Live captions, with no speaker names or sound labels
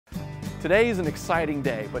Today is an exciting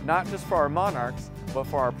day, but not just for our monarchs, but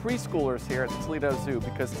for our preschoolers here at the Toledo Zoo,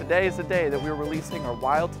 because today is the day that we're releasing our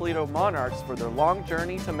Wild Toledo monarchs for their long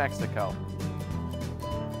journey to Mexico.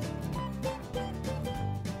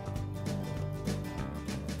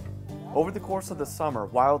 Over the course of the summer,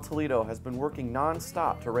 Wild Toledo has been working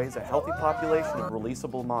non-stop to raise a healthy population of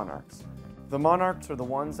releasable monarchs. The monarchs are the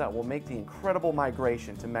ones that will make the incredible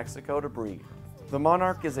migration to Mexico to breed. The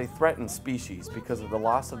monarch is a threatened species because of the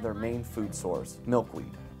loss of their main food source,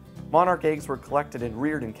 milkweed. Monarch eggs were collected and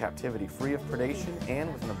reared in captivity free of predation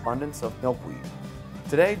and with an abundance of milkweed.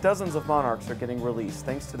 Today, dozens of monarchs are getting released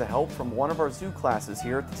thanks to the help from one of our zoo classes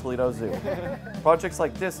here at the Toledo Zoo. Projects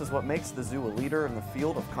like this is what makes the zoo a leader in the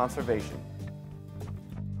field of conservation.